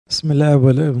بسم الله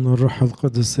والابن والروح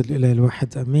القدس الإله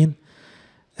الواحد أمين.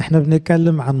 احنا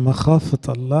بنتكلم عن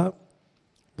مخافة الله،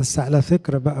 بس على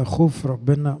فكرة بقى خوف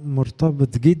ربنا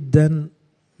مرتبط جدا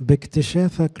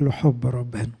باكتشافك لحب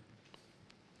ربنا.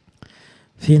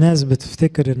 في ناس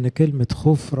بتفتكر ان كلمة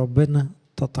خوف ربنا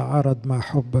تتعارض مع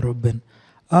حب ربنا.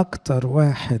 اكتر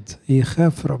واحد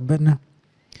يخاف ربنا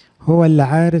هو اللي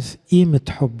عارف قيمة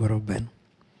حب ربنا،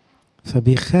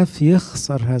 فبيخاف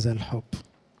يخسر هذا الحب.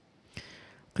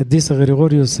 قديس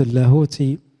غريغوريوس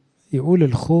اللاهوتي يقول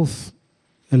الخوف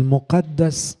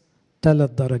المقدس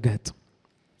 3 درجات.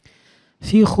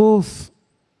 في خوف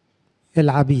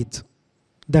العبيد،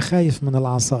 ده خايف من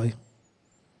العصاية،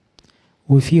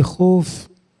 وفي خوف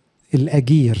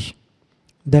الأجير،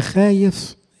 ده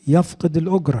خايف يفقد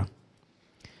الأجرة،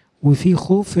 وفي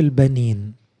خوف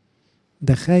البنين،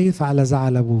 ده خايف على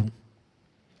زعل أبوه.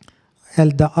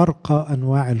 قال ده أرقى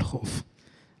أنواع الخوف،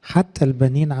 حتى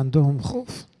البنين عندهم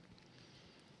خوف،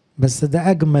 بس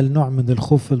ده أجمل نوع من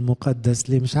الخوف المقدس.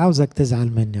 ليه؟ مش عاوزك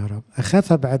تزعل مني يا رب،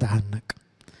 أخاف أبعد عنك،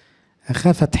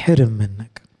 أخاف أتحرم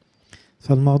منك.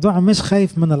 فالموضوع مش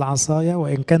خايف من العصاية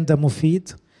وإن كان ده مفيد،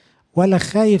 ولا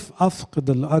خايف أفقد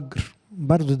الأجر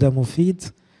برضو ده مفيد.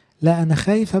 لا، أنا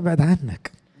خايف أبعد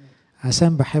عنك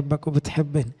عشان بحبك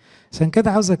وبتحبني. عشان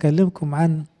كده عاوز أكلمكم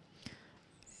عن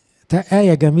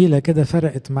آية جميلة كده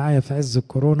فرقت معايا في عز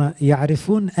الكورونا: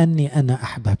 يعرفون أني أنا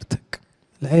أحببتك.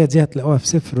 الآية دي هتلاقوها في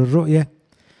سفر الرؤيا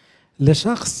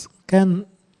لشخص كان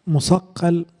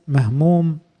مثقل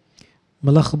مهموم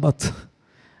ملخبط.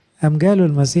 قام جاله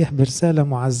المسيح برسالة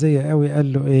معزية قوي،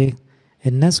 قال له إيه؟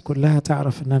 الناس كلها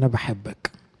تعرف إن أنا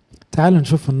بحبك. تعالوا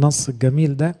نشوف النص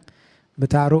الجميل ده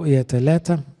بتاع رؤيا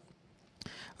 3.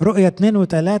 رؤيا 2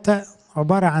 و3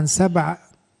 عبارة عن 7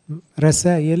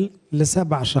 رسائل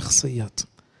ل7 شخصيات،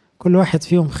 كل واحد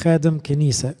فيهم خادم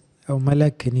كنيسة أو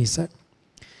ملاك كنيسة.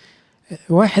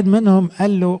 واحد منهم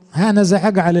قال له: هانذا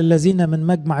أجعل الذين من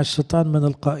مجمع الشيطان من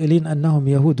القائلين أنهم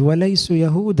يهود وليسوا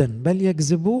يهودا بل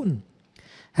يكذبون،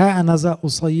 هانذا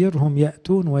أصيرهم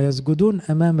يأتون ويسجدون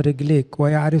أمام رجليك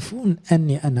ويعرفون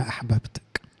أني أنا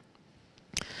أحببتك.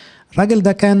 الراجل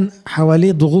ده كان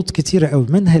حواليه ضغوط كتيرة قوي،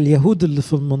 منها اليهود اللي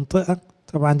في المنطقة.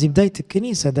 طبعا دي بداية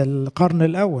الكنيسة، ده القرن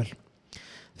الأول،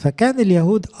 فكان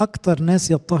اليهود أكتر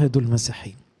ناس يضطهدوا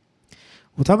المسيحيين،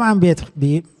 وطبعا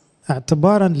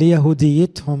اعتبارا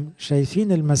ليهوديتهم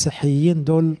شايفين المسيحيين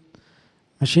دول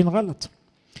ماشيين غلط.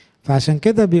 فعشان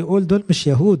كده بيقول دول مش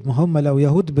يهود، ما هم لو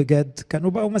يهود بجد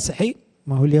كانوا بقوا مسيحيين.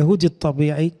 ما هو اليهودي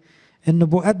الطبيعي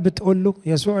النبوءات بتقول له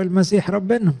يسوع المسيح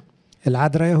ربنا،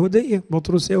 العذراء يهودية،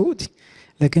 بطرس يهودي،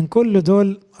 لكن كل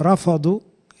دول رفضوا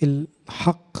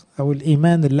الحق أو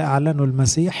الإيمان اللي أعلنه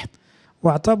المسيح،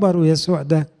 واعتبروا يسوع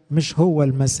ده مش هو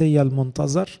المسيا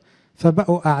المنتظر،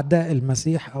 فبقوا أعداء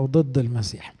المسيح أو ضد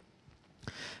المسيح.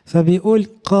 فبيقول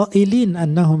قائلين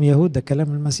أنهم يهود، ده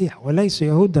كلام المسيح، وليسوا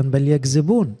يهودا بل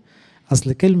يكذبون.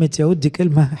 أصل كلمة يهود دي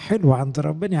كلمة حلوة عند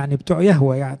ربنا، يعني بتوع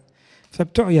يهوه يعني،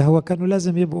 فبتوع يهوه كانوا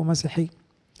لازم يبقوا مسيحيين.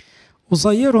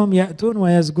 أصيرهم يأتون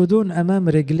ويسجدون أمام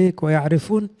رجليك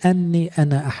ويعرفون أني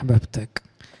أنا أحببتك،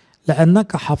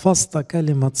 لأنك حفظت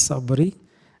كلمة صبري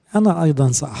أنا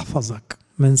أيضا سأحفظك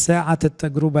من ساعة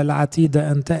التجربة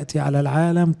العتيدة أن تأتي على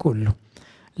العالم كله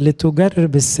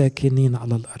لتجرب الساكنين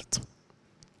على الأرض.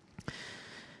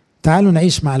 تعالوا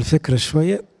نعيش مع الفكرة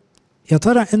شوية. يا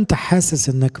ترى أنت حاسس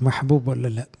أنك محبوب ولا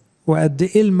لا؟ وقد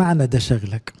إيه المعنى ده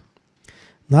شغلك؟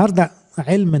 النهاردة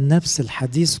علم النفس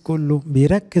الحديث كله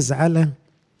بيركز على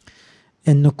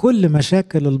أن كل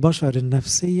مشاكل البشر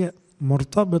النفسية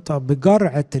مرتبطة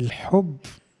بجرعة الحب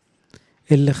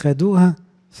اللي خدوها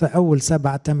في أول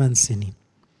 7-8 سنين.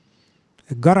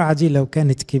 الجرعة دي لو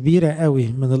كانت كبيرة قوي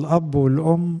من الأب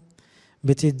والأم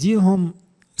بتديهم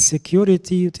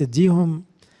security وتديهم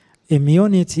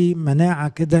immunity، مناعة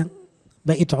كده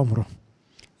بقية عمره،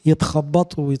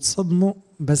 يتخبطوا ويتصدموا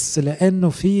بس لأنه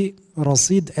في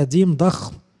رصيد قديم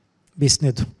ضخم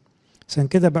بيسنده. عشان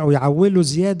كده بقوا يعولوا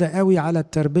زيادة قوي على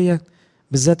التربية،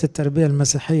 بالذات التربية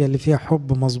المسيحية اللي فيها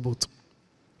حب مظبوط.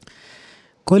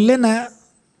 كلنا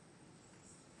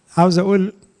عاوز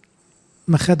أقول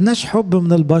ما خدناش حب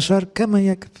من البشر كما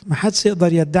يجب. ما حدش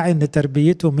يقدر يدعي ان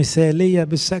تربيته مثالية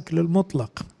بالشكل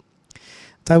المطلق.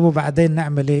 طيب وبعدين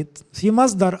نعمل ايه؟ في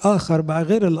مصدر اخر بقى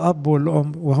غير الاب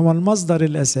والام، وهو المصدر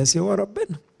الاساسي هو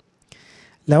ربنا.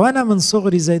 لو انا من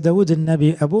صغري زي داود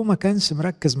النبي، ابوه ما كانش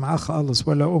مركز معاه خالص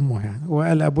ولا امه، يعني هو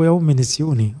قال ابويا وامي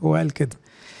نسيوني، هو قال كده.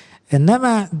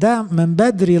 انما ده من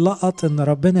بدري لقط ان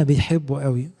ربنا بيحبه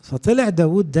قوي، فطلع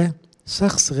داود ده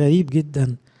شخص غريب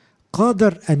جدا،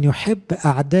 قادر أن يحب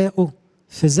أعدائه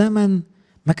في زمن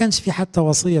ما كانش في حتى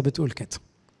وصية بتقول كده.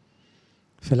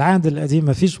 في العهد القديم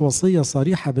مفيش وصية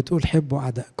صريحة بتقول حبوا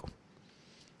أعدائكم.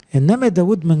 إنما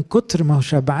داود من كتر ما هو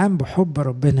شبعان بحب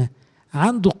ربنا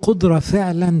عنده قدرة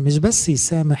فعلا مش بس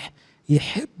يسامح،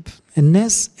 يحب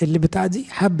الناس اللي بتعديه.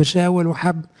 حب شاول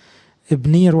وحب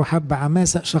ابنير وحب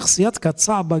عماسة، شخصيات كانت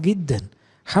صعبة جدا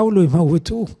حاولوا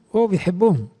يموتوه هو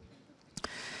بيحبهم.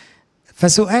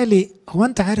 فسؤالي هو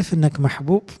أنت عارف إنك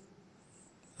محبوب؟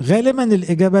 غالبا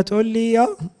الإجابة تقول لي يا،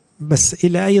 بس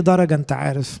إلى أي درجة أنت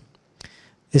عارف؟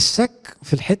 الشك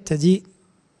في الحتة دي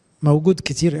موجود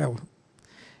كتير قوي.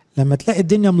 لما تلاقي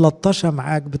الدنيا ملطشة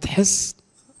معاك بتحس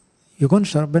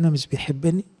يكونش ربنا مش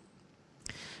بيحبني.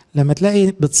 لما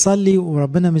تلاقي بتصلي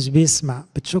وربنا مش بيسمع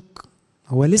بتشك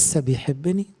هو لسه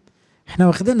بيحبني. احنا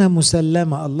واخدينها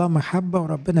مسلمة، الله محبة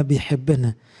وربنا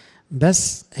بيحبنا،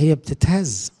 بس هي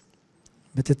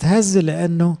بتتهز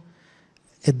لأنه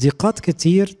الضيقات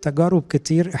كتير، تجارب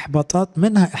كتير، إحباطات،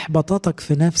 منها إحباطاتك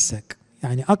في نفسك.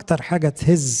 يعني أكتر حاجة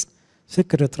تهز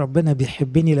فكرة ربنا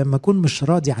بيحبني لما أكون مش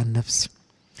راضي عن نفسي.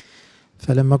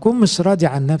 فلما أكون مش راضي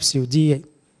عن نفسي، ودي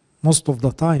most of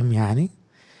the time يعني،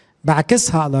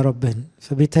 بعكسها على ربنا،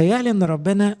 فبيتهيألي ان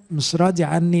ربنا مش راضي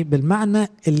عني بالمعنى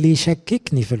اللي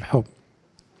يشككني في الحب.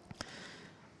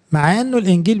 مع انه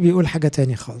الانجيل بيقول حاجة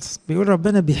تاني خالص، بيقول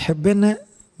ربنا بيحبنا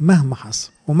مهما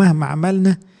حصل ومهما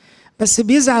عملنا، بس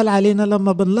بيزعل علينا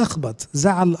لما بنلخبط.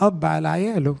 زعل الاب على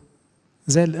عياله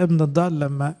زي الابن الضال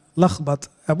لما لخبط،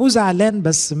 ابوه زعلان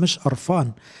بس مش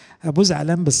قرفان، ابوه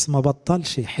زعلان بس ما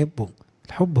بطلش يحبه.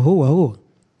 الحب هو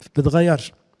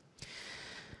بيتغيرش.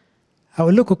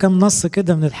 هقول لكم كم نص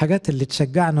كده من الحاجات اللي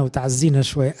تشجعنا وتعزينا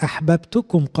شوية.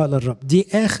 أحببتكم قال الرب، دي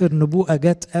آخر نبوءة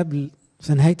جت قبل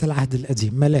في نهاية العهد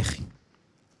القديم، ملاخي.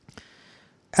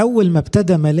 أول ما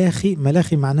ابتدى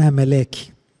ملاخي معناها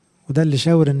ملاكي، وده اللي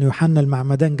شاور إن يوحنا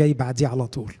المعمدان جاي بعديه على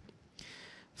طول.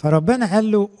 فربنا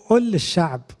قال له قل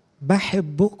للشعب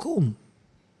بحبكم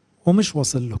ومش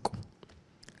واصل لكم.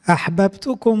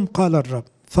 أحببتكم قال الرب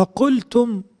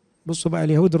فقلتم، بصوا بقى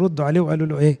اليهود ردوا عليه وقالوا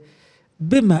له إيه؟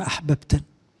 بما أحببتن.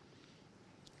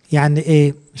 يعني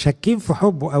إيه؟ شاكين في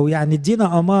حبه، أو يعني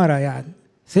ادينا أمارة، يعني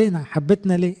فين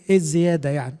حبتنا ليه؟ إيه الزيادة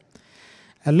يعني؟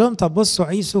 قال لهم طب بصوا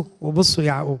عيسو وبصوا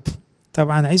يعقوب.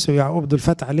 طبعا عيسو ويعقوب دول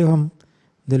فات عليهم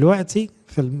دلوقتي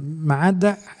في الميعاد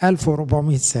ده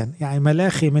 1400 سنة، يعني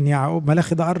ملاخي من يعقوب،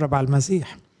 ملاخي ده قرب على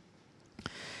المسيح.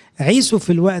 عيسو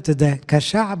في الوقت ده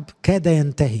كشعب كاد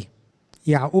ينتهي،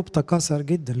 يعقوب تكاثر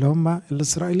جدا اللي هم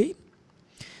الإسرائيليين،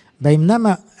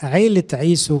 بينما عيلة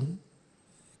عيسو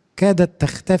كادت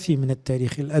تختفي من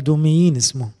التاريخ، الأدوميين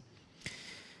اسمهم.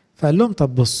 فقال لهم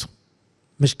طب بصوا،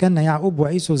 مش كان يعقوب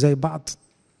وعيسو زي بعض؟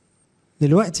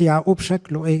 دلوقتي يعقوب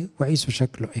شكله ايه وعيسو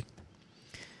شكله ايه؟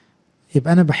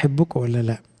 يبقى انا بحبكم ولا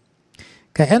لا؟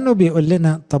 كأنه بيقول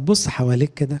لنا طب بص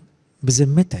حواليك كده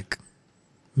بذمتك،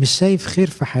 مش شايف خير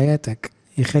في حياتك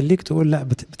يخليك تقول لا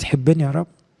بتحبني يا رب؟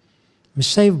 مش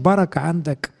شايف بركة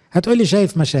عندك؟ هتقولي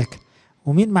شايف مشاكل،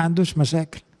 ومين ما عندوش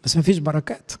مشاكل؟ بس مفيش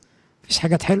بركات، مفيش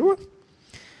حاجات حلوة.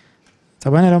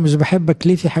 طب أنا لو مش بحبك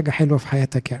ليه في حاجة حلوة في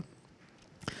حياتك يعني؟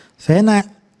 فهنا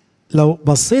لو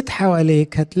بصيت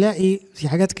حواليك هتلاقي في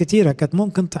حاجات كتيرة كانت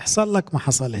ممكن تحصل لك ما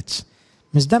حصلتش.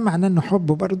 مش ده معناه انه حب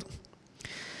برضو؟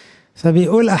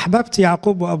 فبيقول أحببت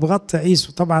يعقوب وأبغضت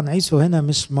عيسو. طبعا عيسو هنا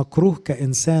مش مكروه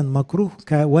كإنسان، مكروه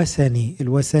كوثني.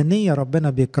 الوثنية ربنا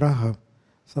بيكرهها،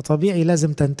 فطبيعي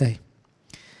لازم تنتهي،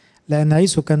 لأن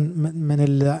عيسو كان من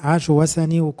اللي عاشوا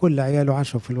وثني وكل عياله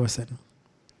عاشوا في الوثن.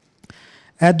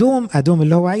 أدوم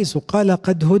اللي هو عيسو قال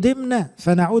قد هدمنا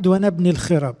فنعود ونبني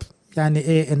الخرب. يعني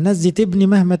إيه؟ الناس دي تبني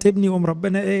مهما تبني وم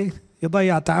ربنا إيه؟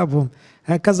 يضيع تعبهم.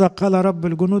 هكذا قال رب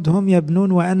الجنود هم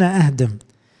يبنون وأنا أهدم.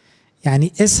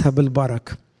 يعني اسهب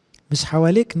البركة. مش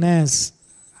حواليك ناس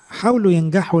حاولوا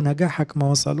ينجحوا نجاحك ما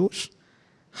وصلوش،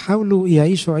 حاولوا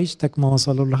يعيشوا عيشتك ما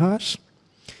وصلوا لهاش؟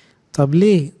 طب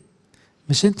ليه؟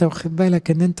 مش انت واخد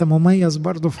بالك ان انت مميز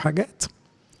برضو في حاجات؟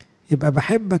 يبقى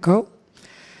بحبك اهو.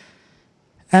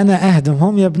 انا اهدم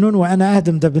هم يبنون وانا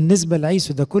اهدم. ده بالنسبة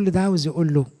لعيسو ده كل ده عاوز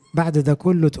يقول له بعد ده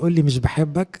كله تقول لي مش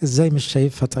بحبك؟ ازاي مش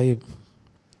شايفها؟ طيب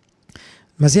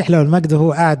المسيح له المجد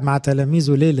هو قاعد مع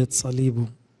تلاميذه ليلة صليبه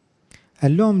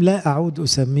قال لهم لا أعود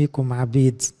أسميكم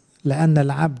عبيد، لأن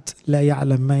العبد لا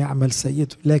يعلم ما يعمل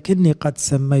سيده، لكني قد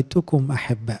سميتكم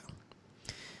أحباء.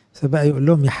 فبقى يقول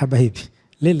لهم يا حبايبي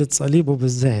ليلة صليبه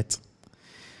بالذات.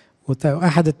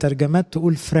 وأحد الترجمات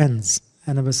تقول فريندز،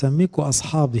 أنا بسميكم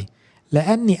أصحابي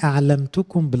لأني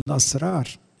أعلمتكم بالأسرار.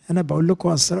 أنا بقول لكم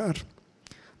أسرار.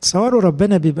 تصوروا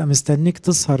ربنا بيبقى مستنيك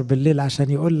تسهر بالليل عشان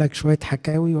يقول لك شوية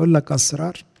حكاوي، يقول لك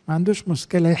أسرار. ما عندوش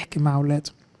مشكلة يحكي مع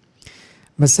أولاده،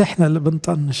 بس احنا اللي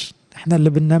بنطنش، احنا اللي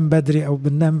بننام بدري او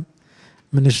بننام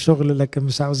من الشغل لكن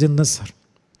مش عاوزين نسهر.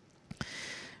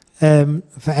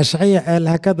 فأشعياء قال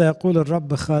هكذا يقول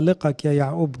الرب خالقك يا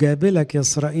يعقوب جابلك يا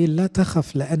إسرائيل لا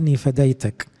تخف لأني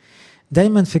فديتك.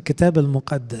 دايما في الكتاب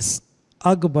المقدس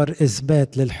أكبر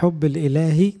إثبات للحب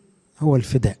الإلهي هو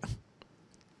الفداء.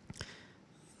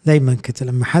 دايما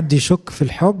كده لما حد يشك في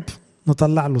الحب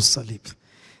نطلع له الصليب.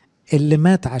 اللي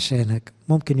مات عشانك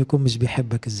ممكن يكون مش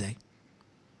بيحبك ازاي؟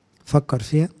 فكر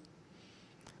فيها.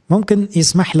 ممكن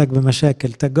يسمح لك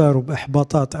بمشاكل، تجارب،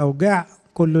 إحباطات، أوجاع،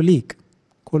 كله ليك،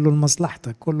 كله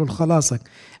لمصلحتك، كله لخلاصك،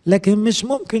 لكن مش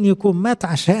ممكن يكون مات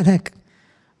عشانك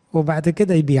وبعد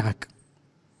كده يبيعك.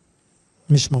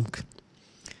 مش ممكن.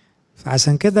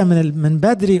 فعشان كده من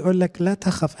بدري يقول لك لا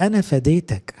تخف أنا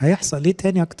فديتك. هيحصل ايه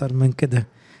تاني أكتر من كده؟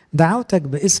 دعوتك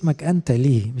باسمك أنت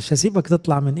ليه، مش هسيبك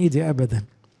تطلع من إيدي أبدا.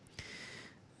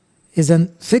 إذن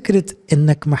فكرة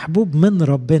إنك محبوب من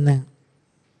ربنا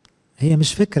هي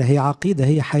مش فكرة، هي عقيدة،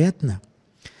 هي حياتنا.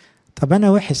 طب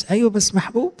أنا وحش، أيوه بس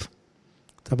محبوب.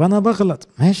 طب أنا بغلط،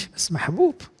 ماشي بس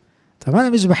محبوب. طب أنا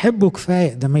مش بحبه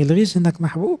كفاية، ده ما يلغيش إنك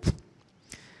محبوب.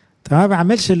 طب أنا ما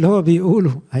بعملش اللي هو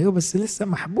بيقوله، أيوه بس لسه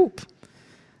محبوب.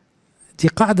 دي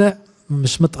قاعدة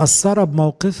مش متأثرة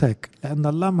بموقفك، لأن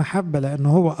الله محبة، لأنه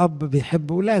هو أب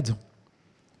بيحب ولاده.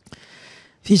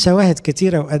 في شواهد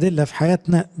كتيرة وأدلة في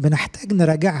حياتنا بنحتاج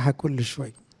نراجعها كل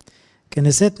شوي.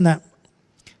 كنيستنا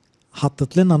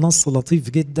حطت لنا نص لطيف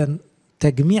جدا،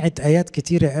 تجميعة آيات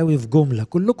كتيرة قوي في جملة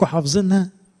كلكم حافظينها،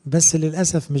 بس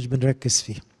للأسف مش بنركز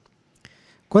فيها.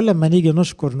 كل ما نيجي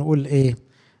نشكر نقول إيه؟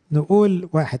 نقول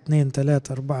 1 2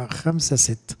 3 4 5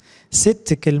 6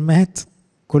 6 كلمات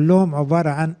كلهم عبارة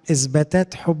عن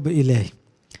إثباتات حب إلهي.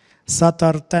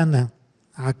 سترتنا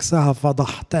عكسها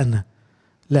فضحتنا،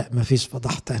 لا مفيش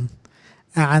فضحتنا.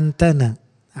 أعنتنا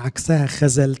عكسها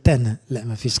خذلتنا، لا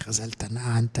مفيش خذلتنا،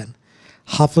 أعنتنا.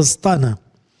 حفظتنا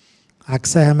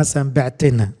عكسها مثلا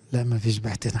بعتنا، لا مفيش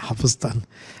بعتنا، حفظتنا.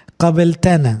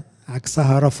 قبلتنا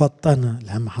عكسها رفضتنا،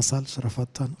 لا ما حصلش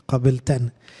رفضتنا، قبلتنا.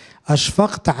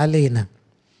 أشفقت علينا،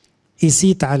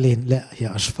 قسيت علينا، لا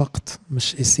هي أشفقت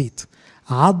مش قسيت.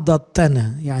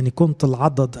 عضدتنا يعني كنت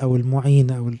العضد أو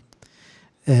المعين أو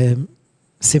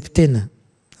سبتنا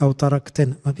أو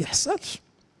تركتنا، ما بيحصلش.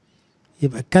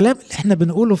 يبقى الكلام اللي احنا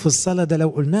بنقوله في الصلاة ده لو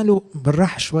قلنا له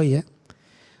بالراحة شوية،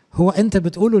 هو انت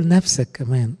بتقوله لنفسك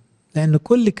كمان، لأن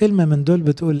كل كلمة من دول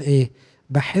بتقول ايه؟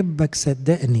 بحبك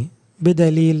صدقني،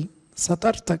 بدليل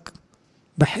سترتك.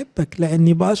 بحبك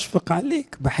لأني بأشفق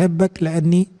عليك، بحبك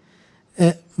لأني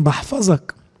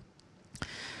بحفظك.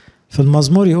 في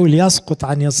المزمور يقول يسقط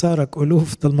عن يسارك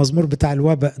ألوف، ده المزمور بتاع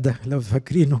الوباء ده لو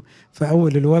فاكرينه في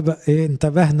أول الوباء. إيه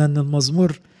انتبهنا أن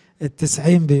المزمور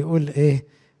 90 بيقول إيه؟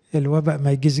 الوباء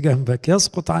ما يجيش جنبك.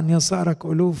 يسقط عن يسارك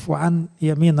ألوف وعن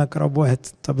يمينك ربوات.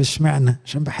 طب اشمعنى؟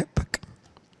 عشان بحبك.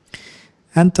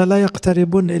 أنت لا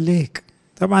يقتربون إليك.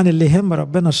 طبعا اللي يهم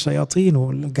ربنا الشياطين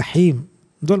والجحيم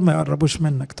دول ما يقربوش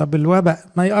منك. طب الوباء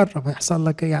ما يقرب، هيحصل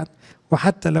لك يعني؟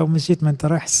 وحتى لو مشيت ما انت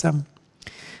رايح السما.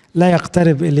 لا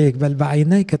يقترب إليك بل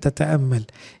بعينيك تتأمل.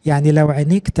 يعني لو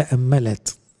عينيك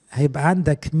تأملت هيبقى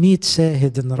عندك 100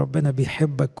 شاهد ان ربنا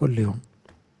بيحبك كل يوم.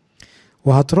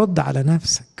 وهترد على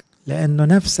نفسك، لأنه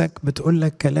نفسك بتقول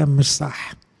لك كلام مش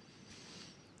صح.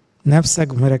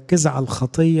 نفسك مركزة على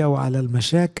الخطية وعلى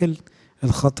المشاكل.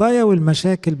 الخطايا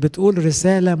والمشاكل بتقول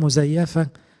رسالة مزيفة،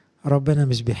 ربنا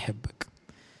مش بيحبك.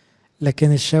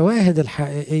 لكن الشواهد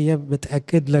الحقيقية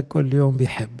بتأكد لك كل يوم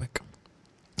بيحبك.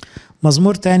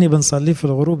 مزمور تاني بنصليه في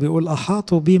الغروب يقول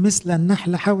أحاطوا بي مثل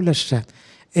النحل حول الشهد،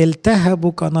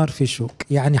 التهبوا كنار في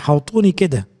شوك. يعني حوطوني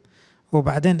كده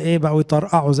وبعدين ايه بقوا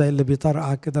يطرقعوا زي اللي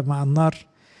بيطرقع كده مع النار.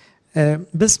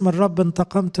 باسم الرب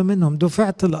انتقمت منهم،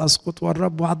 دفعت لأسقط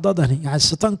والرب عضدني. يعني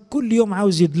الشيطان كل يوم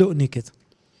عاوز يدلقني كده،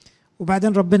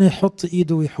 وبعدين ربنا يحط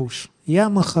ايده ويحوش.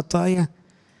 ياما خطايا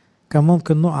كان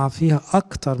ممكن نقع فيها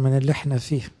اكتر من اللي احنا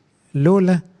فيه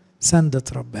لولا سندة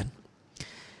ربنا.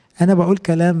 انا بقول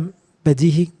كلام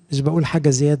بديهي، مش بقول حاجة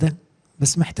زيادة،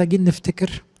 بس محتاجين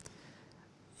نفتكر.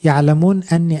 يعلمون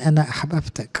اني انا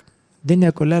احببتك. الدنيا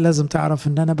كلها لازم تعرف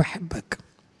ان انا بحبك.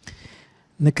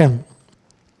 نكمل.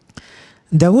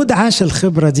 داود عاش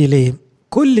الخبرة دي ليه؟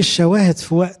 كل الشواهد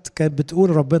في وقت كانت بتقول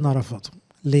ربنا رفضه.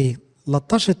 ليه؟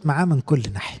 لطشت معاه من كل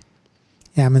ناحية.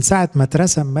 يعني من ساعة ما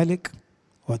اترسم ملك،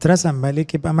 واترسم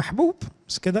ملك يبقى محبوب،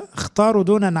 مش كده؟ اختاروا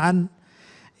دونا عن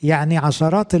يعني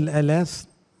عشرات الآلاف،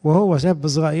 وهو شاب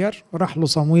صغير وراح له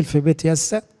صمويل في بيت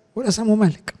يسى ورسمه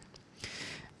ملك.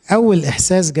 أول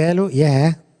إحساس جاله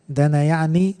ياه ده أنا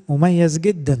يعني مميز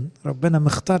جدا، ربنا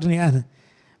مختارني أنا.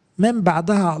 من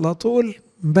بعدها على طول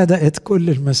بدأت كل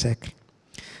المشاكل،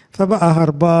 فبقى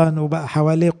هربان وبقى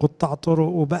حواليه قطاع طرق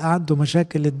وبقى عنده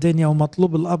مشاكل الدنيا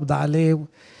ومطلوب القبض عليه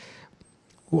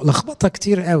ولخبطة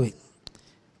كتير قوي.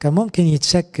 كان ممكن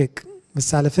يتشكك،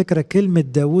 بس على فكرة كلمة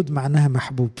داود معناها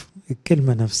محبوب،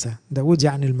 الكلمة نفسها داود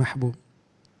يعني المحبوب.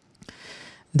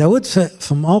 داود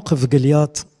في موقف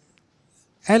جلياط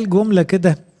قال جملة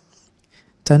كده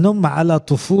تنم على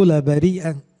طفولة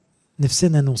بريئة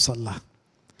نفسنا نوصل لها.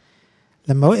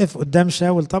 لما وقف قدام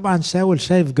شاول، طبعا شاول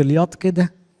شايف جلياط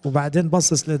كده وبعدين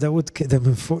باصص لداود كده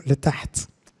من فوق لتحت،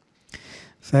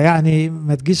 فيعني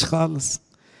ما تجيش خالص.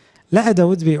 لقى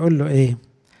داود بيقول له ايه؟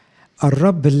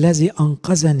 الرب الذي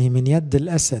أنقذني من يد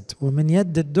الأسد ومن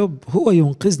يد الدب هو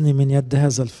ينقذني من يد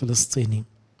هذا الفلسطيني.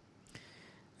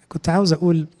 كنت عاوز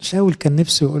أقول شاول كان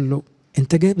نفسه يقول له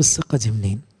أنت جايب الثقة دي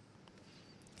منين؟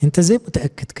 أنت زي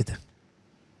متأكد كده؟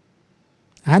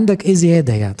 عندك إيه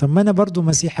زيادة يعني؟ طب ما أنا برضو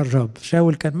مسيح الرب.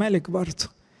 شاول كان مالك برضو،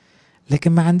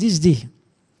 لكن ما عنديش دي.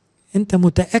 أنت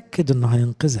متأكد أنه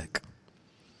هينقذك،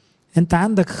 أنت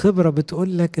عندك خبرة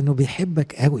بتقول لك أنه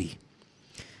بيحبك قوي.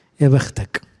 يا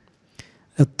بختك.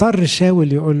 اضطر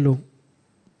شاول يقول له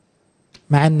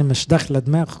مع ان مش داخله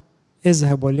دماغه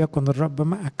اذهب وليكن الرب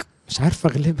معك، مش عارف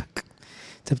اغلبك.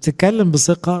 انت بتتكلم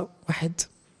بثقه، واحد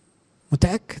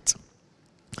متاكد.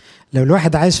 لو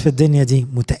الواحد عايش في الدنيا دي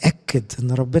متاكد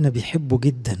ان ربنا بيحبه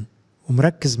جدا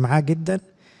ومركز معاه جدا،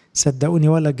 صدقوني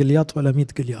ولا جلياط ولا 100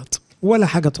 جلياط ولا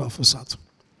حاجه تقف قصاده.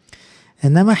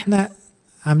 انما احنا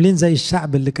عاملين زي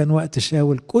الشعب اللي كان وقت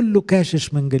شاول، كله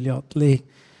كاشش من جلياط. ليه؟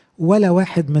 ولا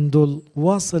واحد من دول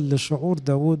واصل لشعور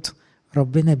داود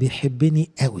ربنا بيحبني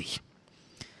قوي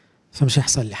فمش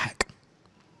هيحصل لي حاجة،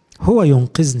 هو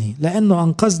ينقذني لأنه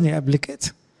أنقذني قبل كده.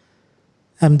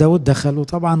 قام داود دخل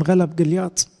وطبعا غلب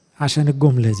جلياط عشان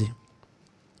الجملة دي.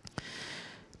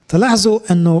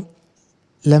 تلاحظوا أنه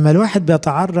لما الواحد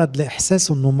بيتعرض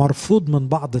لإحساس أنه مرفوض من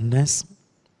بعض الناس،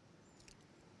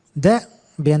 ده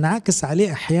بينعكس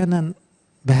عليه أحيانا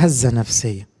بهزة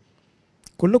نفسية.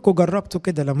 كلكم جربتوا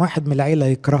كده، لما واحد من العيلة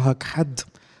يكرهك، حد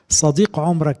صديق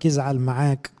عمرك يزعل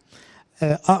معاك،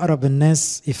 أقرب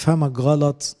الناس يفهمك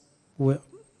غلط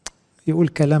ويقول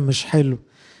كلام مش حلو،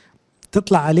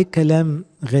 تطلع عليك كلام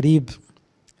غريب.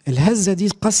 الهزة دي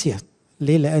قاسية.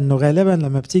 ليه؟ لأنه غالبا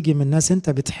لما بتيجي من ناس أنت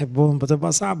بتحبهم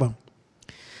بتبقى صعبة.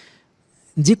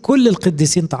 دي كل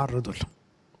القديسين تعرضوا لها.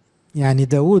 يعني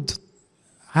داود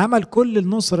عمل كل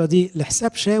النصرة دي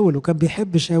لحساب شاول، وكان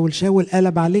بيحب شاول. شاول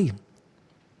قلب عليه،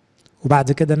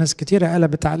 وبعد كده ناس كتيرة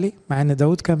قلبت عليه مع ان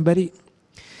داود كان بريء.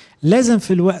 لازم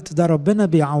في الوقت ده ربنا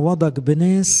بيعوضك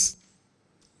بناس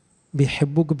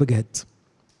بيحبوك بجد.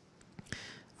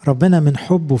 ربنا من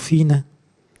حبه فينا،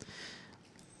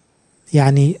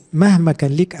 يعني مهما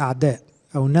كان ليك أعداء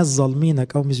أو ناس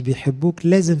ظالمينك أو مش بيحبوك،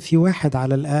 لازم في واحد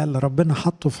على الأقل ربنا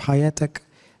حطه في حياتك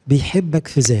بيحبك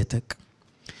في ذاتك.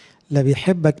 لا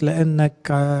بيحبك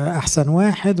لأنك أحسن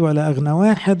واحد ولا أغنى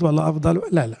واحد ولا أفضل،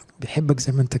 لا لا، بيحبك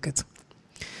زي ما أنت كده.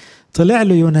 طلع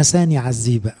له يونسان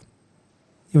يعزيه بقى.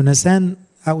 يونسان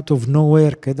out of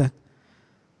nowhere كده.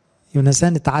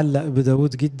 يونسان اتعلق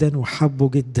بداود جدا وحبه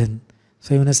جدا،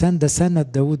 فيونسان ده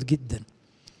سند داود جدا.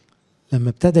 لما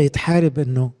ابتدى يتحارب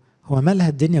انه هو مالها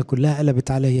الدنيا كلها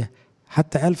قلبت عليا،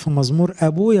 حتى قال في مزمور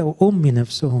ابويا وامي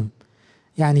نفسهم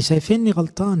يعني شايفيني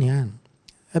غلطان، يعني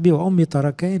ابي وامي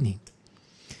تركاني.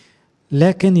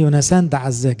 لكن يونسان ده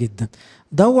عزاه جدا.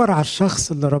 دور على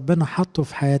الشخص اللي ربنا حطه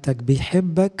في حياتك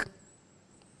بيحبك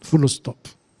فول ستوب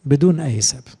بدون اي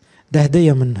سبب. ده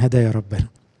هدية من هدايا ربنا.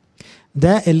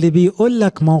 ده اللي بيقول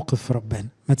لك موقف ربنا.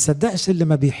 ما تصدقش اللي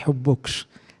ما بيحبوكش،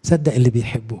 صدق اللي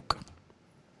بيحبوك.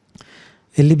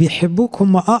 اللي بيحبوك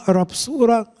هم أقرب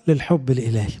صورة للحب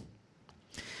الإلهي.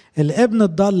 الابن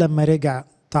الضال لما رجع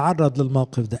تعرض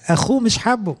للموقف ده، أخوه مش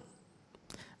حبه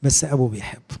بس أبوه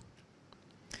بيحبه،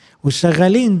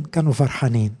 والشغالين كانوا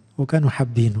فرحانين وكانوا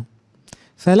حابينه،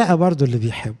 فلقى برضو اللي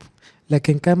بيحبه.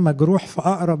 لكن كان مجروح في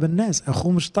أقرب الناس،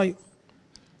 أخوه مش طيب.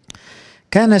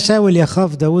 كان شاول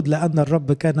يخاف داود لأن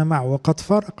الرب كان معه، وقد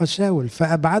فرق شاول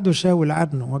فأبعده شاول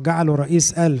عنه وجعله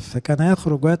رئيس ألف، فكان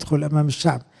يخرج ويدخل أمام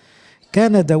الشعب.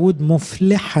 كان داود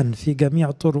مفلحا في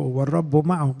جميع طرقه والرب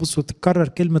معه. بصوا تتكرر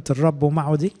كلمة الرب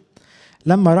معه دي.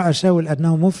 لما رأى شاول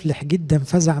أنه مفلح جدا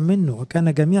فزع منه،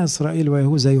 وكان جميع إسرائيل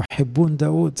ويهوذا يحبون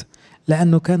داود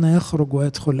لأنه كان يخرج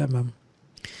ويدخل أمامه.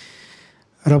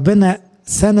 ربنا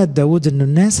سند داود أنه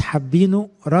الناس حابينه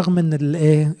رغم أن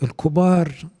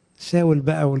الكبار شاول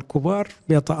بقى والكبار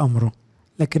بيتأمروا،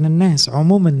 لكن الناس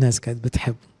عموم الناس كانت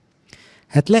بتحبه.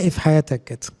 هتلاقي في حياتك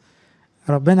كده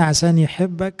ربنا عشان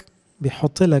يحبك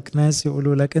بيحط لك ناس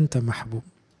يقولوا لك انت محبوب.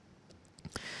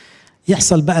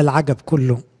 يحصل بقى العجب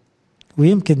كله،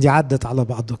 ويمكن دي عدت على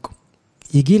بعضكم.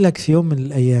 يجي لك في يوم من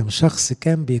الأيام شخص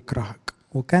كان بيكرهك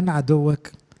وكان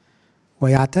عدوك،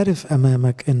 ويعترف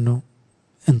أمامك انه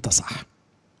انت صح،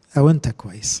 او انت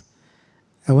كويس،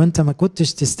 أو أنت ما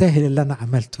كنتش تستاهل اللي أنا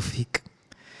عملته فيك.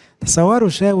 تصوروا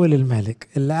شاول الملك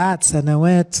اللي قعد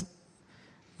سنوات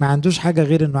ما عندوش حاجة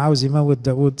غير أنه عاوز يموت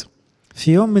داود،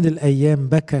 في يوم من الأيام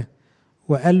بكى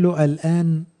وقال له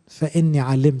الآن فإني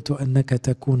علمت أنك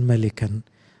تكون ملكا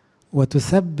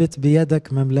وتثبت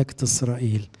بيدك مملكة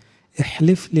إسرائيل،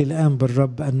 احلف لي الآن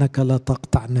بالرب أنك لا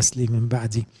تقطع نسلي من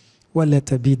بعدي ولا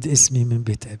تبيد اسمي من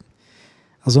بيت أبي.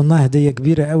 أظنها هدية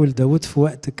كبيرة أوي لداود في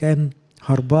وقت كان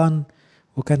هربان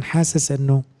وكان حاسس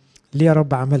أنه ليه يا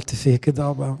رب عملت فيه كده،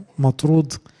 أبقى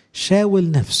مطرود.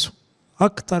 شاول نفسه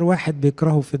أكتر واحد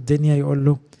بيكرهه في الدنيا يقول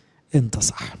له أنت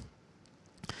صح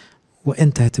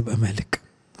وأنت هتبقى ملك،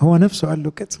 هو نفسه قال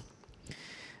له كده.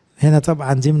 هنا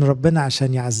طبعا دي من ربنا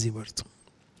عشان يعزي برضه.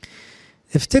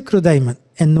 افتكروا دايما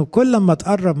أنه كل ما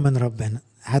تقرب من ربنا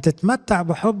هتتمتع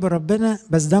بحب ربنا،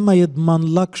 بس ده ما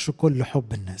يضمن لكش كل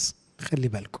حب الناس. خلي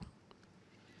بالكم،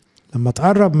 لما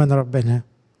تقرب من ربنا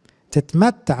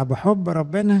تتمتع بحب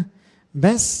ربنا،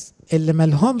 بس اللي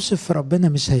ملهمش في ربنا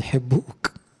مش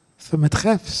هيحبوك، فما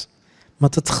تخافش ما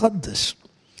تتخضش.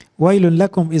 ويل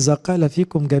لكم إذا قال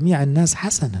فيكم جميع الناس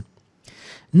حسنا.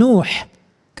 نوح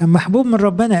كان محبوب من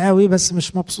ربنا قوي بس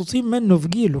مش مبسوطين منه في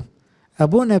جيله.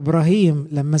 أبونا إبراهيم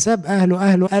لما ساب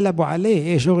أهله قلبوا عليه،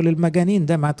 إيه شغل المجانين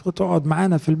ده، ما تقعد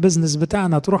معانا في البزنس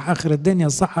بتاعنا، تروح آخر الدنيا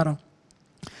الصحراء.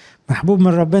 محبوب من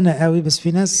ربنا قوي بس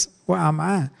في ناس وقع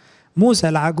معاه. موسى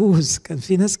العجوز كان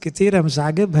في ناس كتيرة مش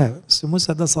عاجبها، بس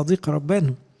موسى ده صديق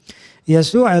ربنا.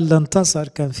 يسوع اللي انتصر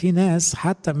كان في ناس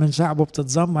حتى من شعبه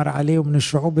بتتذمر عليه ومن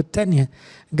الشعوب التانية.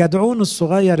 جدعون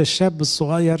الصغير، الشاب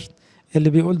الصغير اللي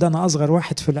بيقول ده أنا أصغر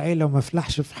واحد في العيلة وما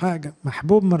فلحش في حاجة،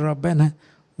 محبوب من ربنا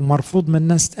ومرفوض من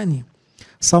ناس تانية.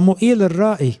 صموئيل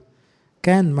الرائي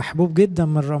كان محبوب جدا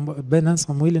من ربنا،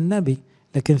 صموئيل النبي،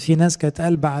 لكن في ناس كانت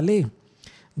قلبة عليه.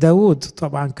 داود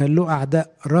طبعا كان له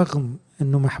أعداء رغم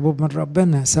أنه محبوب من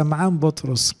ربنا. سمعان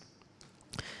بطرس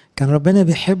كان ربنا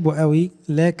بيحبه قوي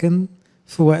لكن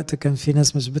في وقت كان في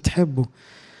ناس مش بتحبه.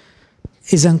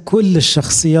 إذن كل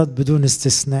الشخصيات بدون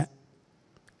استثناء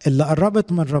اللي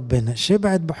قربت من ربنا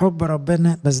شبعت بحب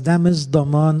ربنا، بس ده مش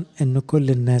ضمان أن كل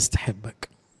الناس تحبك.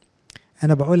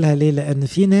 أنا بقولها ليه؟ لأن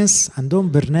في ناس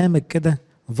عندهم برنامج كده،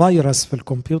 فيروس في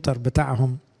الكمبيوتر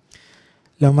بتاعهم،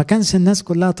 لو ما كانش الناس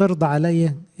كلها ترضى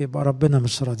عليا يبقى ربنا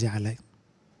مش راضي عليا.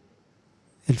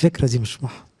 الفكرة دي مش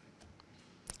صح،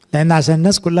 لأن عشان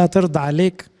الناس كلها ترضى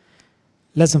عليك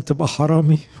لازم تبقى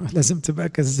حرامي، لازم تبقى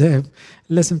كذاب،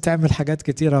 لازم تعمل حاجات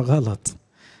كتيرة غلط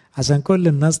عشان كل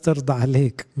الناس ترضى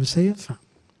عليك. مش هينفع.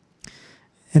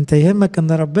 انت يهمك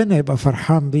ان ربنا يبقى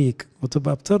فرحان بيك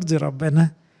وتبقى بترضي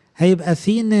ربنا. هيبقى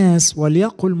في ناس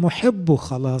وليقل محب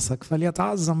خلاصك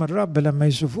فليتعظم الرب لما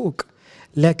يشوفوك،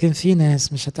 لكن في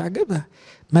ناس مش هتعجبها.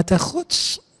 ما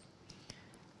تاخدش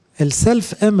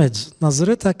السلف ايمج،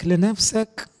 نظرتك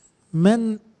لنفسك،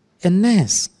 من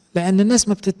الناس، لأن الناس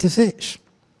ما بتتفقش.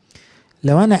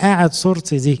 لو أنا قاعد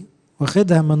صورتي دي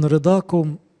واخدها من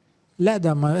رضاكم، لا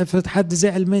ده ما افرض حد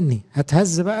زعل مني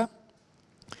هتهز بقى.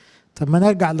 طب ما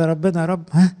نرجع لربنا، يا رب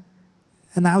ها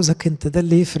أنا عاوزك أنت، ده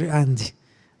اللي يفرق عندي.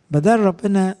 بدل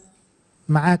ربنا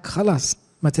معاك خلاص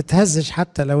ما تتهزش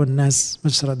حتى لو الناس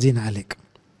مش راضين عليك.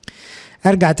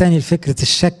 أرجع تاني لفكرة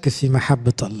الشك في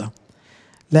محبة الله،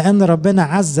 لأن ربنا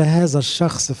عز هذا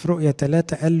الشخص في رؤية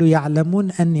 3 قال له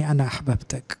يعلمون أني أنا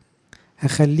أحببتك،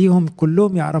 هخليهم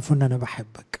كلهم يعرفوا أن أنا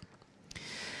بحبك.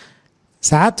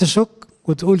 ساعات تشك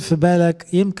وتقول في بالك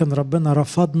يمكن ربنا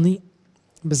رفضني،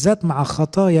 بالذات مع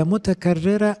خطايا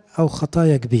متكررة أو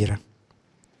خطايا كبيرة.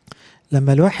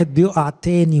 لما الواحد بيقع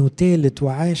تاني وتالت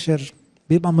وعاشر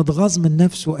بيبقى متغاظ من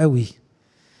نفسه قوي،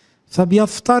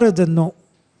 فبيفترض أنه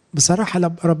بصراحة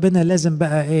ربنا لازم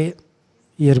بقى إيه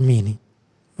يرميني.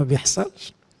 ما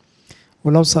بيحصلش.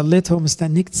 ولو صليت هو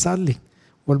مستنيك تصلي،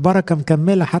 والبركة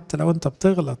مكملة حتى لو انت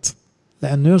بتغلط،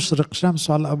 لأنه يشرق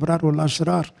شمسه على الأبرار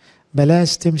والأشرار.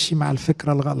 بلاش تمشي مع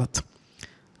الفكرة الغلط.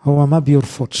 هو ما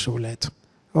بيرفضش ولاده،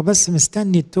 هو بس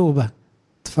مستني التوبة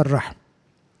تفرحه.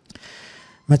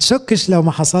 ما تشكش لو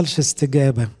ما حصلش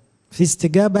استجابة. في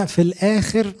استجابة في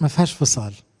الآخر ما فيهاش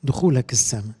فصال، دخولك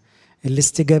السماء.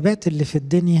 الاستجابات اللي في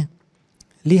الدنيا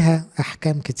ليها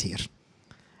أحكام كتير،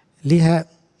 ليها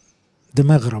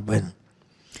دماغ ربنا.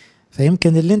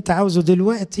 فيمكن اللي انت عاوزه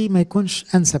دلوقتي ما يكونش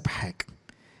أنسب حاجة،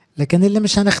 لكن اللي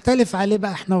مش هنختلف عليه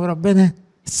بقى احنا وربنا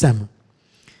السماء.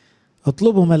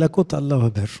 اطلبوا ملكوت الله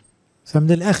وبر.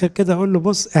 فمن الآخر كده أقول له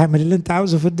بص اعمل اللي انت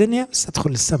عاوزه في الدنيا بس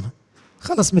ادخل السماء.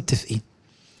 خلاص متفقين.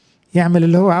 يعمل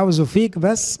اللي هو عاوزه فيك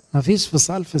بس ما فيش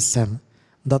فصال في السماء.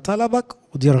 ده طلبك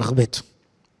ودي رغبته.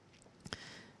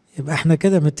 يبقى احنا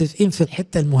كده متفقين في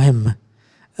الحتة المهمة.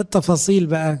 التفاصيل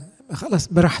بقى خلاص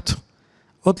براحته.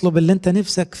 اطلب اللي انت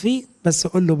نفسك فيه، بس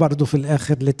قول له برضو في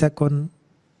الاخر لتكن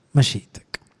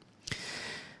مشيئتك.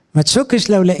 ما تشكش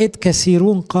لو لقيت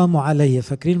كثيرون قاموا علي،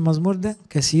 فاكرين المزمور ده؟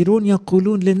 كثيرون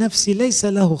يقولون لنفسي ليس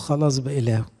له خلاص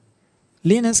بإله.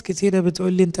 ليه ناس كتيرة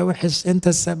بتقول لي انت وحش، انت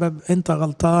السبب، انت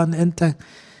غلطان، انت.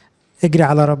 اجري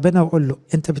على ربنا وقول له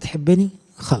انت بتحبني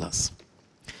خلاص،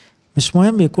 مش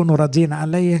مهم يكونوا راضين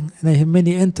عليا، انا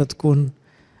يهمني انت تكون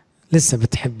لسه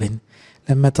بتحبني.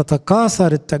 لما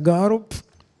تتكاثر التجارب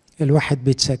الواحد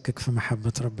بيتشكك في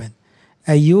محبة ربنا.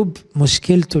 أيوب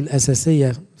مشكلته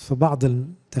الأساسية في بعض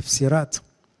التفسيرات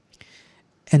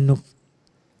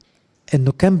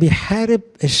إنه كان بيحارب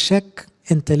الشك،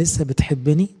 أنت لسه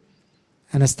بتحبني،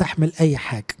 أنا استحمل أي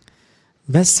حاجة،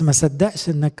 بس ما صدقش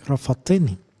إنك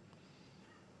رفضتني.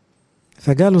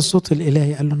 فجاله الصوت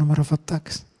الإلهي قال له أنا ما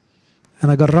رفضتكش،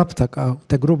 أنا جربتك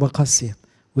تجربة قاسية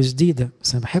وشديدة،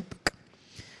 بس أنا بحبك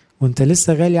وأنت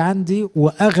لسه غالي عندي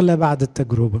وأغلى بعد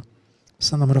التجربة،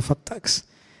 بس أنا ما رفضتكش.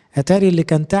 أتاري اللي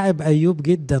كان تعب أيوب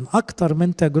جدا أكتر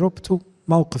من تجربته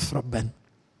موقف ربنا،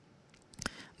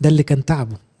 ده اللي كان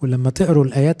تعبه. ولما تقروا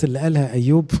الآيات اللي قالها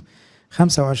أيوب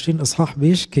 25 إصحاح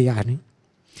بيشكي، يعني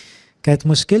كانت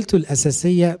مشكلته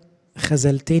الأساسية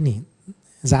خذلتني،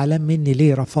 زعلان مني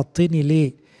ليه، رفضتني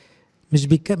ليه.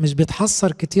 مش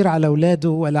بيتحسر كتير على أولاده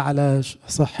ولا على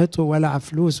صحته ولا على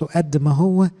فلوسه، قد ما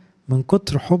هو من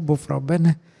كتر حبه في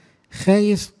ربنا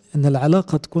خايف إن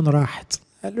العلاقة تكون راحت.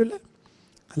 قال له لا،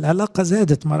 العلاقة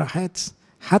زادت ما راحتش،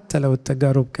 حتى لو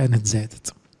التجارب كانت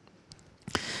زادت.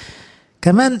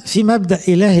 كمان في مبدأ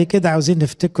إلهي كده عاوزين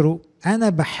نفتكره، أنا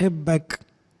بحبك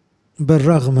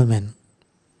بالرغم من،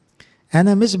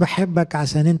 أنا مش بحبك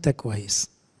عشان أنت كويس.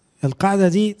 القاعدة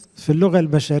دي في اللغة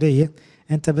البشرية،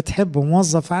 أنت بتحب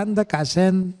موظف عندك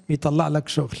عشان يطلع لك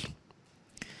شغل،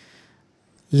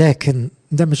 لكن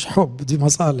ده مش حب، دي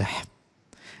مصالح.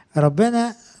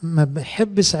 ربنا ما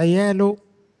بيحبش عياله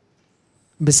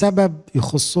بسبب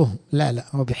يخصهم، لا لا،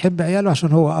 هو بيحب عياله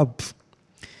عشان هو أب.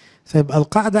 فيبقى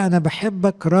القاعدة أنا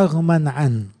بحبك رغما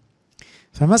عن.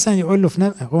 فمثلا يقول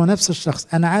له هو نفس الشخص،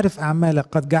 أنا عارف أعمالك،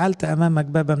 قد جعلت أمامك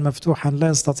بابا مفتوحا لا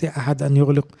يستطيع أحد أن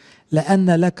يغلق، لأن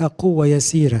لك قوة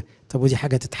يسيرة. طب ودي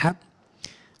حاجة تتحب؟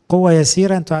 قوة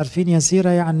يسيرة، أنتوا عارفين يسيرة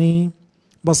يعني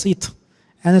بسيطة،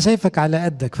 أنا شايفك على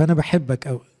قدك فأنا بحبك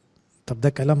أوي. طب ده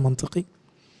كلام منطقي؟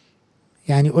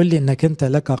 يعني قول لي إنك أنت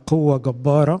لك قوة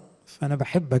جبارة فأنا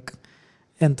بحبك،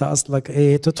 أنت أصلك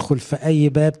إيه تدخل في أي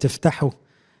باب تفتحه؟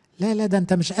 لا لا، ده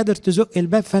أنت مش قادر تزق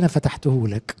الباب فأنا فتحته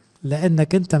لك،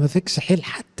 لأنك أنت ما فيكش حيل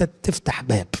حتى تفتح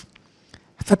باب،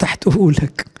 فتحته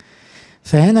لك.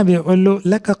 فهنا بيقول له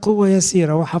لك قوة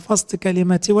يسيرة وحفظت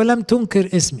كلمتي ولم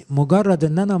تنكر اسمي. مجرد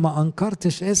ان انا ما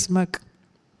انكرتش اسمك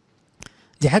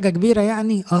دي حاجة كبيرة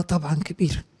يعني؟ طبعا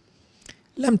كبيرة.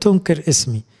 لم تنكر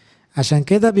اسمي، عشان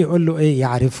كده بيقول له ايه؟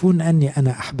 يعرفون اني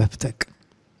انا احببتك.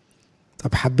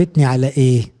 طب حبتني على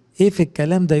ايه؟ ايه في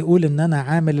الكلام ده يقول ان انا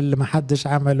عامل اللي ما حدش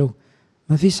عمله؟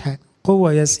 مفيش حاجة.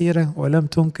 قوة يسيرة ولم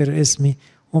تنكر اسمي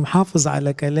ومحافظ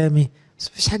على كلامي، بس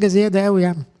مفيش حاجة زيادة قوي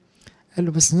يعني. قال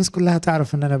له بس الناس كلها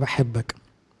تعرف ان انا بحبك.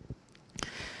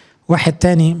 واحد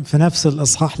تاني في نفس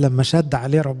الاصحاح لما شد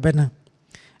عليه ربنا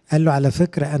قال له على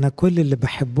فكرة انا كل اللي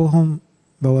بحبهم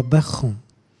بوبخهم،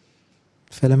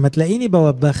 فلما تلاقيني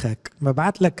بوبخك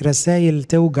ببعت لك رسائل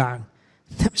توجع،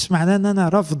 ده مش معناه ان انا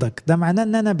رفضك، ده معناه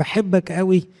ان انا بحبك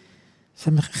قوي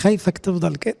فخايفك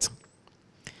تفضل كده.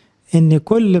 ان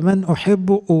كل من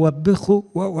احبه اوبخه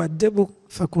واؤدبه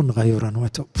فكن غيرا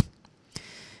وتوب.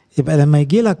 يبقى لما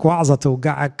يجي لك وعظة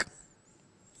توجعك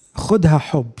خدها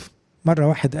حب. مرة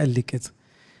واحد قال لي كده،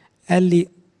 قال لي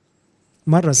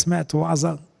مرة سمعت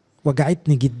وعظة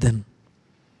وجعتني جدا،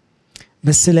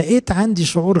 بس لقيت عندي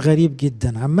شعور غريب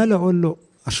جدا، عمال اقول له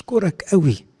اشكرك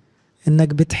قوي انك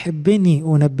بتحبني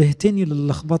ونبهتني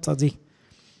للخبطة دي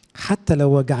حتى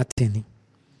لو وجعتني.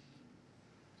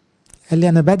 قال لي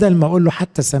انا بدل ما اقول له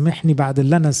حتى سامحني بعد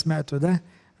اللي انا سمعته ده،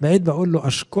 بقيت بقول له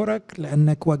اشكرك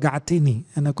لانك وجعتني،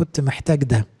 انا كنت محتاج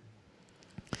ده.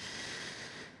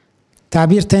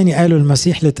 تعبير تاني قاله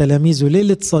المسيح لتلاميذه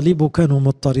ليلة صليبه كانوا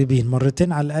مضطربين،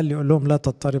 مرتين على الأقل يقول لهم لا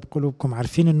تضطرب قلوبكم،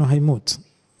 عارفين انه هيموت،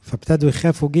 فابتدوا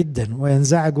يخافوا جدا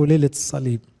وينزعجوا ليلة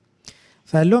الصليب.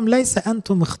 فقال لهم ليس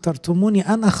أنتم اخترتموني،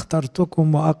 أنا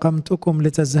اخترتكم وأقمتكم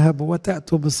لتذهبوا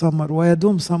وتأتوا بثمر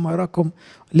ويدوم ثمركم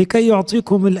لكي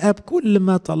يعطيكم الآب كل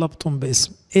ما طلبتم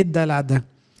باسم. ايه الدلع ده؟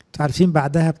 انتوا عارفين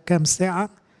بعدها بكام ساعة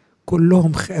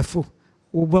كلهم خافوا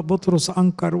وبطرس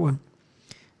أنكر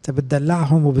انت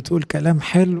بتدلعهم وبتقول كلام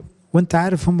حلو وانت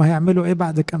عارف هم هيعملوا ايه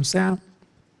بعد كام ساعة.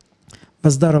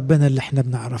 بس ده ربنا اللي احنا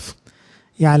بنعرفه.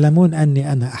 يعلمون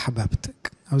اني انا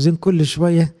احببتك. عاوزين كل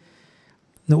شوية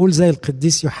نقول زي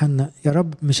القديس يوحنا: يا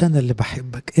رب مش أنا اللي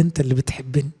بحبك، أنت اللي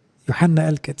بتحبني. يوحنا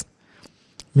قال كده: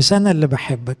 مش أنا اللي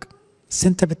بحبك بس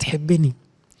أنت بتحبني.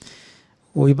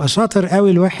 ويبقى شاطر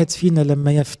قوي الواحد فينا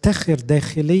لما يفتخر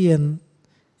داخليا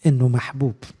إنه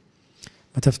محبوب.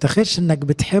 ما تفتخرش إنك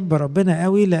بتحب ربنا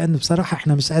قوي، لأن بصراحة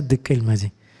إحنا مش قد الكلمة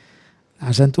دي.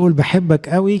 عشان تقول بحبك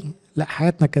قوي، لا،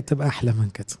 حياتنا كانت تبقى أحلى من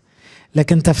كده.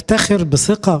 لكن تفتخر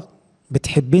بثقة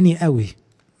بتحبني قوي،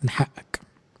 من حقك،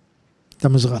 ده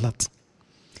مش غلط.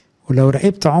 ولو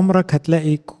راقبت عمرك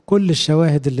هتلاقي كل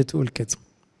الشواهد اللي تقول كده.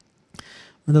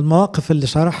 من المواقف اللي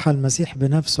شرحها المسيح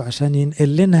بنفسه عشان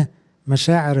ينقل لنا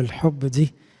مشاعر الحب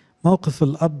دي، موقف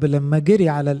الأب لما جري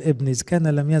على الابن إذ كان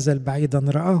لم يزل بعيدا،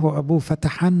 رآه أبوه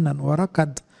فتحنن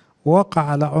وركض ووقع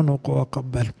على عنقه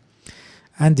وقبله.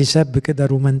 عندي شاب كده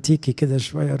رومانتيكي كده،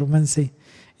 شوية رومانسي،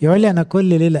 يقول لي أنا كل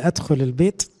ليلة أدخل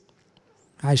البيت،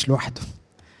 عايش لوحده،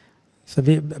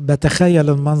 فبتخيل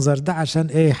المنظر ده عشان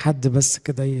إيه، حد بس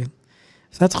كده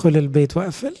فأدخل البيت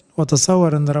وأقفل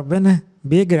وأتصور إن ربنا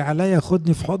بيجري عليا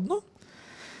ياخدني في حضنه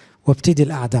وابتدي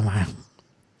القعدة معاه،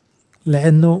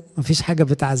 لأنه مفيش حاجة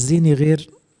بتعزيني غير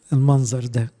المنظر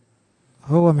ده.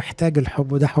 هو محتاج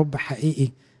الحب، وده حب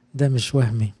حقيقي، ده مش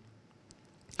وهمي.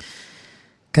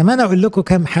 كمان أقول لكم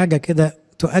كام حاجة كده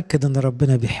تؤكد إن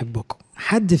ربنا بيحبكم.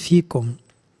 حد فيكم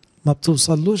ما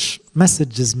بتوصلوش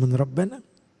مسجز من ربنا؟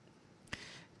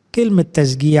 كلمة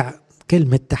تشجيع،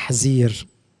 كلمة تحذير،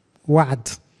 وعد،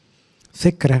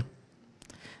 فكرة.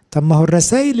 طب ما هو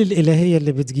الرسائل الإلهية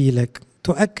اللي بتجيلك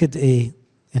تؤكد إيه؟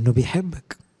 إنه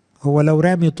بيحبك. هو لو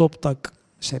رامي طوبتك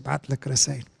مش هيبعت لك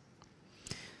رسائل،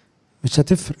 مش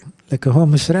هتفرق. لكن هو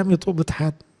مش رامي طوبة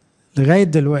حد، لغاية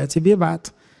دلوقتي بيبعت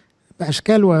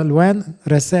بأشكال وألوان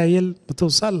رسائل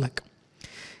بتوصل لك.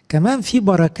 كمان في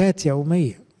بركات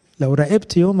يومية. لو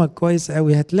راقبت يومك كويس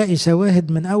قوي هتلاقي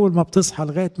شواهد من أول ما بتصحى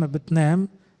لغاية ما بتنام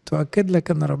تؤكد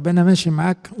لك أن ربنا ماشي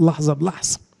معاك لحظة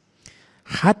بلحظة.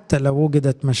 حتى لو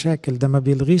وجدت مشاكل، ده ما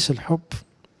بيلغيش الحب.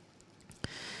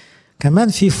 كمان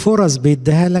في فرص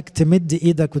بيديها لك تمد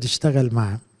ايدك وتشتغل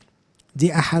معاه.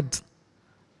 دي احد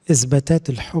اثباتات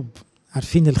الحب.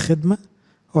 عارفين الخدمة؟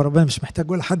 هو ربنا مش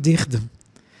محتاج ولا حد يخدم،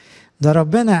 ده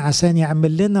ربنا عشان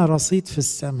يعمل لنا رصيد في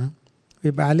السماء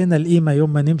ويبقى علينا القيمة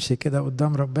يوم ما نمشي كده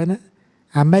قدام ربنا،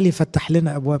 عمال يفتح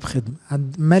لنا ابواب خدمة،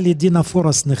 عمال يدينا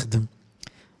فرص نخدم.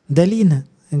 ده لينا،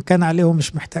 ان كان عليهم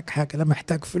مش محتاج حاجة، لا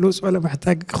محتاج فلوس ولا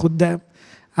محتاج خدام،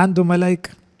 عنده ملائكة.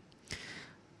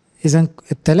 إذن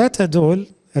الثلاثة دول،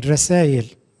 الرسائل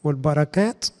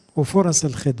والبركات وفرص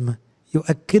الخدمة،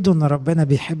 يؤكدوا أن ربنا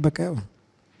بيحبك أوي.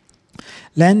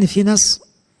 لأن في ناس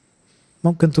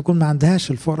ممكن تكون ما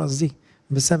عندهاش الفرص دي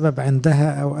بسبب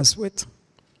عندها أو قسوتها.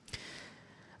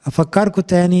 أفكركم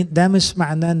تاني، ده مش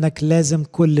معناه أنك لازم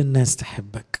كل الناس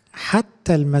تحبك.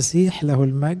 حتى المسيح له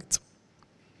المجد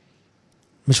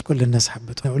مش كل الناس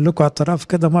حبته. أقول لكم اعتراف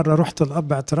كده، مرة رحت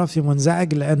الأب اعترافي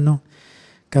منزعج، لأنه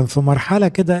كان في مرحلة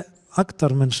كده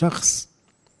أكتر من شخص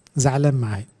زعلان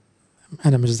معايا.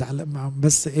 أنا مش زعلان معاهم،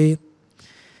 بس إيه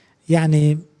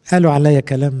يعني، قالوا عليا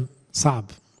كلام صعب.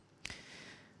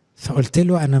 فقلت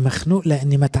له أنا مخنوق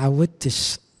لأني ما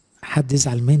تعودتش حد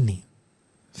يزعل مني،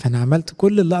 فأنا عملت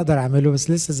كل اللي أقدر أعمله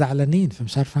بس لسه زعلانين،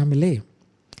 فمش عارف أعمل إيه.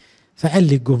 فقال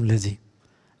لي الجملة دي،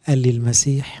 قال لي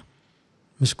المسيح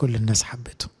مش كل الناس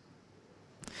حبته.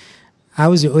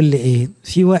 عاوز يقول لي إيه؟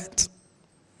 في وقت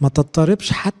ما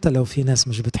تضطربش حتى لو في ناس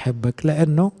مش بتحبك،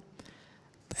 لأنه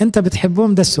أنت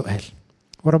بتحبهم، ده السؤال،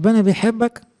 وربنا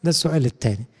بيحبك، ده السؤال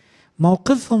التاني.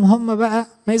 موقفهم هم بقى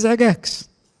ما يزعجكش،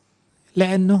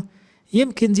 لأنه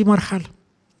يمكن دي مرحلة،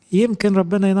 يمكن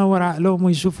ربنا ينور عقلهم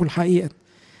ويشوفوا الحقيقة،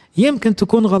 يمكن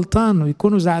تكون غلطان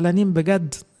ويكونوا زعلانين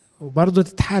بجد وبرضه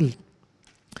تتحل.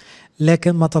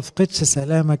 لكن ما تفقدش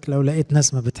سلامك لو لقيت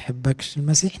ناس ما بتحبكش.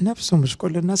 المسيح نفسه مش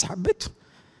كل الناس حبته،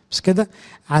 مش كده؟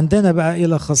 عندنا بقى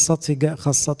إلى خاصته جاء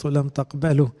خاصته لم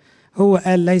تقبله. هو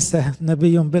قال ليس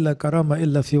نبي بلا كرامة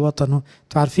إلا في وطنه.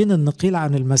 تعرفين أن قيل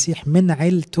عن المسيح من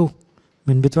عيلته،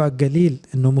 من بتوع الجليل،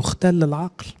 أنه مختل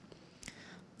العقل.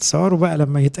 تصوروا بقى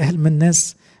لما يتقال من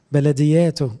ناس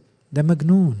بلدياته ده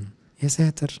مجنون. يا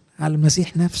ساتر على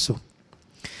المسيح نفسه.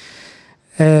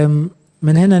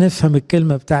 من هنا نفهم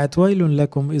الكلمة بتاعت ويل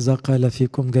لكم إذا قال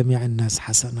فيكم جميع الناس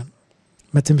حسنا.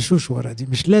 ما تمشوش ورا دي.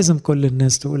 مش لازم كل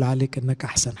الناس تقول عليك انك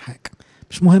احسن حاجة،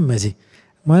 مش مهمة دي.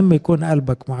 مهم يكون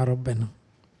قلبك مع ربنا.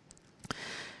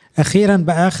 اخيرا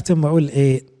بقى اختم واقول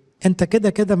ايه، انت كده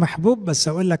كده محبوب، بس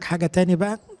اقول لك حاجة تاني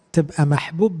بقى، تبقى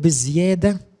محبوب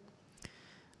بزيادة.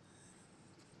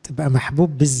 تبقى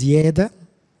محبوب بزيادة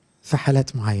في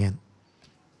حالات معينة.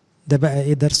 ده بقى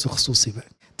ايه، درس خصوصي بقى.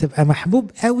 تبقى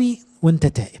محبوب قوي وانت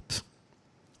تائب.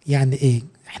 يعني ايه؟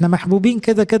 احنا محبوبين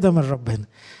كده كده من ربنا،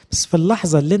 بس في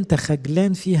اللحظة اللي انت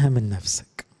خجلان فيها من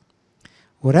نفسك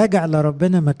وراجع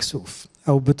لربنا مكسوف،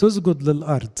 او بتسجد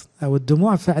للأرض، او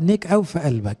الدموع في عينيك او في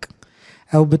قلبك،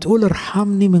 او بتقول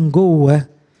ارحمني من جوه،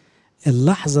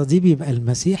 اللحظة دي بيبقى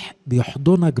المسيح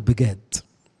بيحضنك بجد،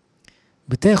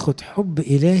 بتاخد حب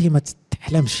إلهي ما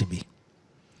تحلمش بيه،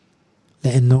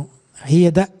 لأنه هي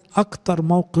ده أكتر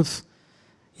موقف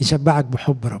يشبعك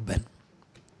بحب ربنا.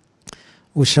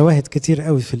 والشواهد كتير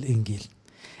قوي في الإنجيل.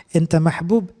 أنت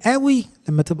محبوب قوي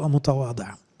لما تبقى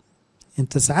متواضع.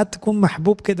 أنت ساعات تكون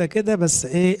محبوب كده كده، بس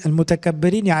إيه،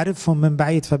 المتكبرين يعرفهم من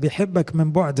بعيد فبيحبك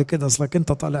من بعد كده، أصلك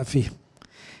أنت طالع فيهم.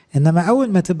 إنما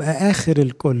أول ما تبقى آخر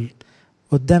الكل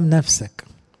قدام نفسك،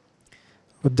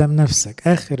 قدام نفسك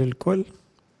آخر الكل،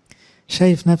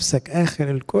 شايف نفسك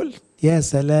آخر الكل، يا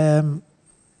سلام،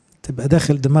 تبقى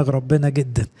داخل دماغ ربنا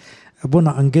جدا.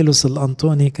 أبونا أنجيلوس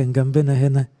الأنطوني كان جنبنا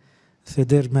هنا في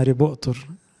دير ماري بؤطر،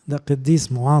 ده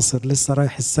قديس معاصر لسه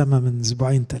رايح السما من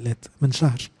أسبوعين 3 من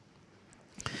شهر.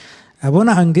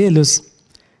 أبونا أنجيلوس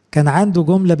كان عنده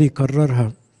جملة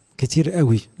بيكررها كتير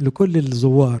قوي لكل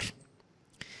الزوار: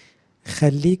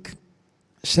 خليك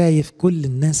شايف كل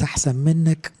الناس أحسن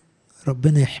منك،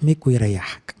 ربنا يحميك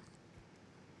ويريحك.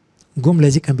 الجملة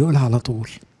دي كان بيقولها على طول،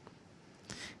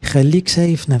 خليك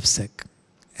شايف نفسك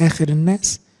آخر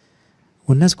الناس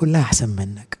والناس كلها أحسن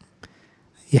منك،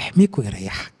 يحميك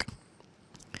ويريحك.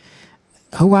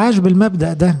 هو عاش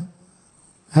بالمبدأ ده،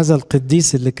 هذا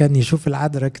القديس اللي كان يشوف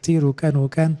العذراء كتير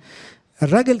وكان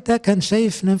الراجل ده كان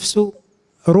شايف نفسه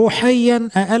روحيا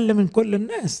أقل من كل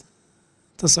الناس.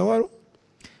 تصوروا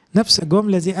نفس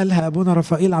الجملة دي قالها أبونا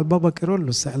رفائيل على البابا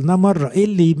كيرلس. سألناه مرة إيه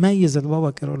اللي يميز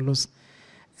البابا كيرلس؟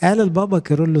 قال البابا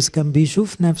كيرلس كان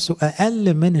بيشوف نفسه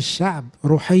أقل من الشعب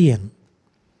روحيا،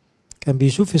 كان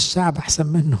بيشوف الشعب أحسن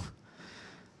منه.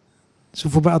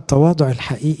 شوفوا بقى التواضع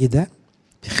الحقيقي ده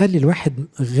بيخلي الواحد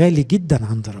غالي جدا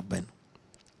عند ربنا.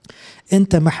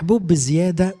 انت محبوب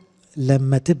بزيادة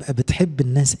لما تبقى بتحب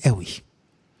الناس قوي،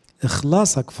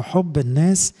 اخلاصك في حب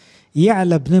الناس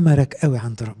يعلى بنمرك قوي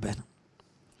عند ربنا.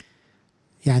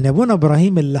 يعني ابونا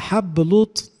ابراهيم اللي حب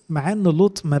لوط، مع ان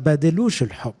لوط ما بادلوش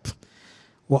الحب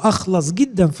واخلص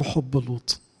جدا في حب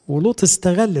لوط، ولوط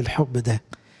استغل الحب ده،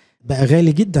 بقى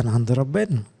غالي جدا عند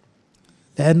ربنا،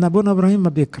 لان ابونا ابراهيم ما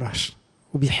بيكرهش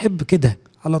وبيحب كده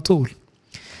على طول.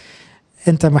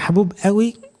 انت محبوب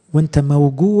قوي وانت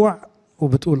موجوع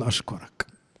وبتقول اشكرك.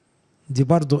 دي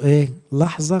برضو ايه،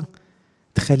 لحظة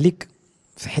تخليك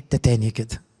في حتة تانية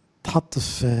كده، تحط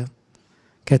في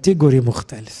كاتيجوري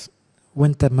مختلف.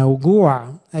 وانت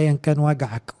موجوع ايا كان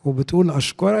وجعك وبتقول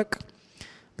اشكرك،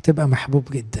 بتبقى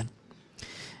محبوب جدا.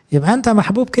 يبقى انت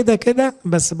محبوب كده كده،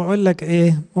 بس بقول لك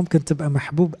ايه، ممكن تبقى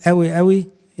محبوب قوي قوي،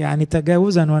 يعني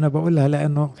تجاوزا وانا بقولها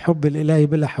لانه الحب الالهي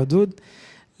بلا حدود،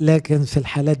 لكن في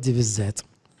الحالات دي بالذات.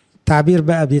 تعبير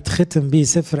بقى بيتختم بيه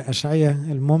سفر أشعية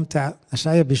الممتع.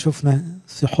 أشعية بيشوفنا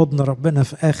في حضن ربنا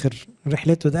في آخر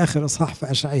رحلته، ده آخر إصحاح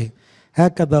في أشعية.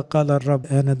 هكذا قال الرب،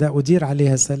 أنا دا أدير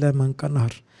عليها سلاما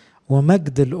كنهر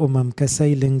ومجد الأمم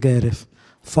كسيل جارف،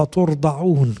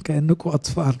 فترضعون كأنكم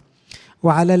أطفال،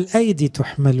 وعلى الأيدي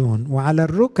تحملون، وعلى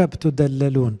الركب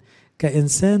تدللون،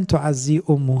 كإنسان تعزي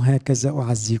أمه هكذا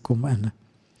أعزيكم أنا.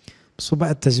 بس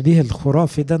بقى التشبيه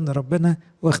الخرافي ده، ان ربنا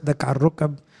واخدك على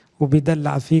الركب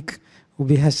وبيدلع فيك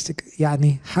وبيهشتك،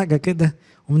 يعني حاجة كده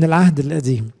ومن العهد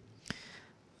القديم.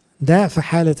 ده في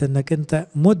حالة انك انت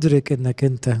مدرك انك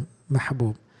انت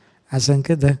محبوب. عشان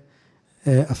كده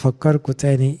افكركم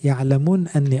تاني، يعلمون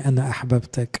اني انا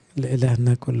احببتك،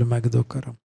 لإلهنا كل مجد وكرم.